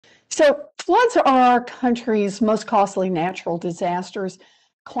So, floods are our country's most costly natural disasters.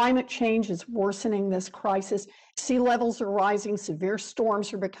 Climate change is worsening this crisis. Sea levels are rising, severe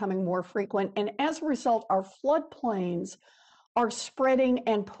storms are becoming more frequent, and as a result, our floodplains are spreading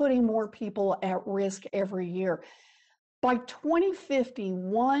and putting more people at risk every year. By 2050,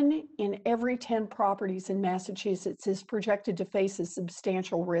 1 in every 10 properties in Massachusetts is projected to face a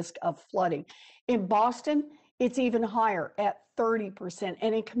substantial risk of flooding. In Boston, it's even higher at 30%.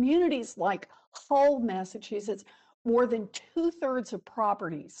 And in communities like Hull, Massachusetts, more than 2/3 of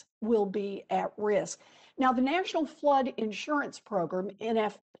properties will be at risk. Now, the National Flood Insurance Program,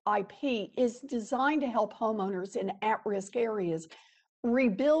 NFIP, is designed to help homeowners in at-risk areas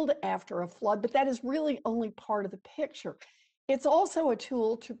rebuild after a flood, but that is really only part of the picture. It's also a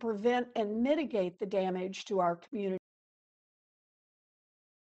tool to prevent and mitigate the damage to our communities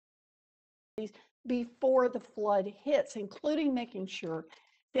before the flood hits, including making sure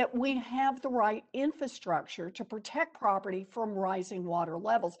that we have the right infrastructure to protect property from rising water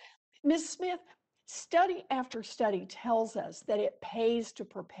levels. Ms. Smith, study after study tells us that it pays to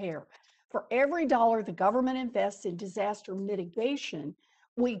prepare. For every dollar the government invests in disaster mitigation,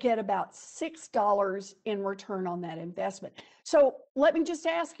 we get about $6 in return on that investment. So let me just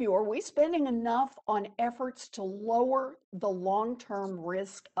ask you, are we spending enough on efforts to lower the long-term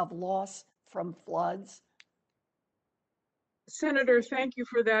risk of loss from floods? Senator, thank you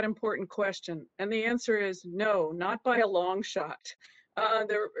for that important question. And the answer is no, not by a long shot.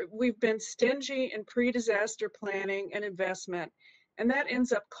 We've been stingy in pre-disaster planning and investment, and that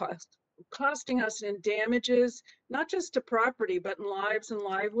ends up costing us in damages, not just to property, but in lives and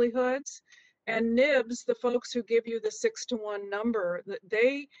livelihoods. And NIBS, the folks who give you the 6-to-1 number,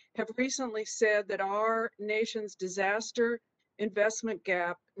 they have recently said that our nation's disaster investment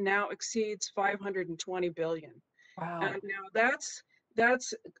gap now exceeds $520 billion. Wow. And now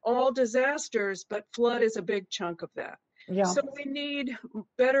that's all disasters, but flood is a big chunk of that. Yeah. So we need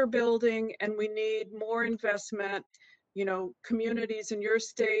better building and we need more investment. You know, communities in your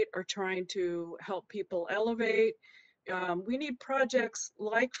state are trying to help people elevate. We need projects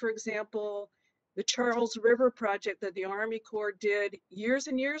like, for example, the Charles River project that the Army Corps did years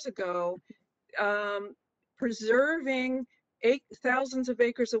and years ago, preserving thousands of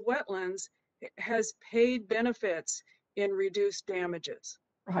acres of wetlands has paid benefits in reduced damages.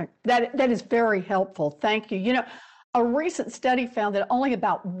 Right. That is very helpful. Thank you. You know, a recent study found that only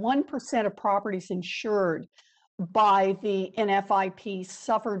about 1% of properties insured by the NFIP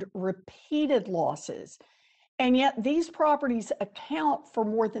suffered repeated losses. And yet these properties account for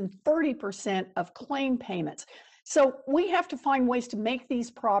more than 30% of claim payments. So we have to find ways to make these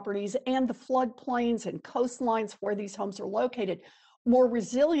properties and the floodplains and coastlines where these homes are located more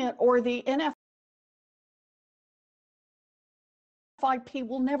resilient, or the NFIP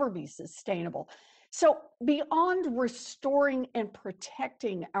will never be sustainable. So beyond restoring and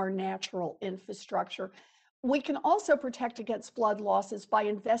protecting our natural infrastructure, we can also protect against flood losses by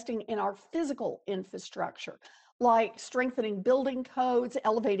investing in our physical infrastructure, like strengthening building codes,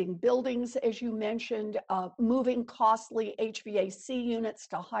 elevating buildings, as you mentioned, moving costly HVAC units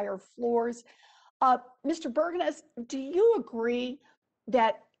to higher floors. Mr. Bergenes, do you agree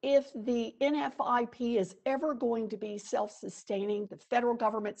that if the NFIP is ever going to be self-sustaining, the federal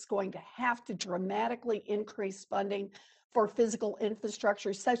government's going to have to dramatically increase funding for physical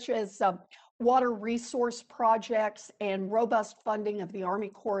infrastructure, such as water resource projects and robust funding of the Army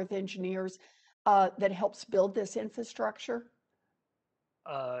Corps of Engineers that helps build this infrastructure?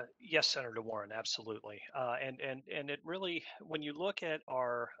 Yes, Senator Warren, absolutely. And it really, when you look at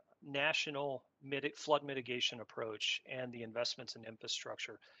our national flood mitigation approach and the investments in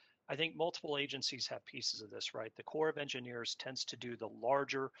infrastructure, I think multiple agencies have pieces of this, right? The Corps of Engineers tends to do the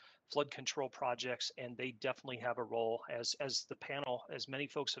larger flood control projects, and they definitely have a role. As the panel, as many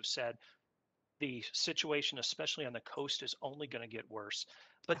folks have said, the situation, especially on the coast, is only going to get worse.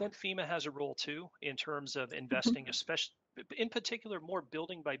 But then FEMA has a role too in terms of investing, especially in particular, more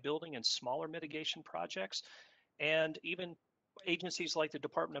building by building and smaller mitigation projects, and even agencies like the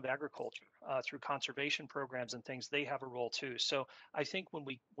Department of Agriculture through conservation programs and things, they have a role too. So I think when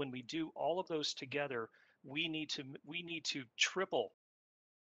we do all of those together, we need to triple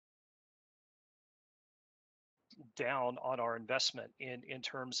down on our investment in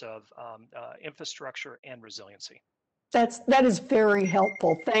terms of infrastructure and resiliency. That is very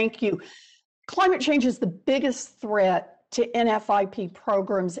helpful. Thank you. Climate change is the biggest threat to NFIP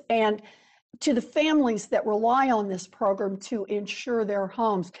programs and to the families that rely on this program to insure their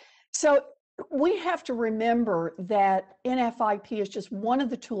homes. So we have to remember that NFIP is just one of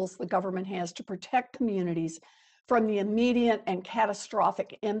the tools the government has to protect communities from the immediate and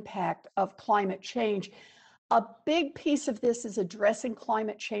catastrophic impact of climate change. A big piece of this is addressing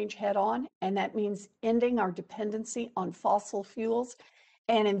climate change head on, and that means ending our dependency on fossil fuels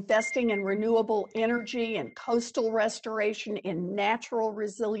and investing in renewable energy and coastal restoration, in natural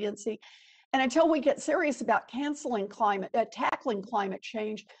resiliency. And until we get serious about tackling climate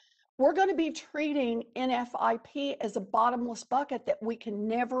change, we're going to be treating NFIP as a bottomless bucket that we can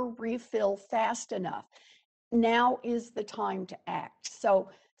never refill fast enough. Now is the time to act. So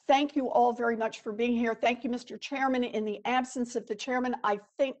thank you all very much for being here. Thank you, Mr. Chairman. In the absence of the chairman, I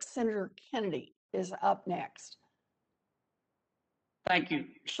think Senator Kennedy is up next. Thank you.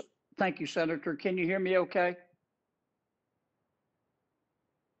 Thank you, Senator. Can you hear me okay?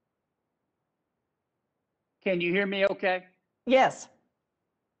 Can you hear me okay? Yes.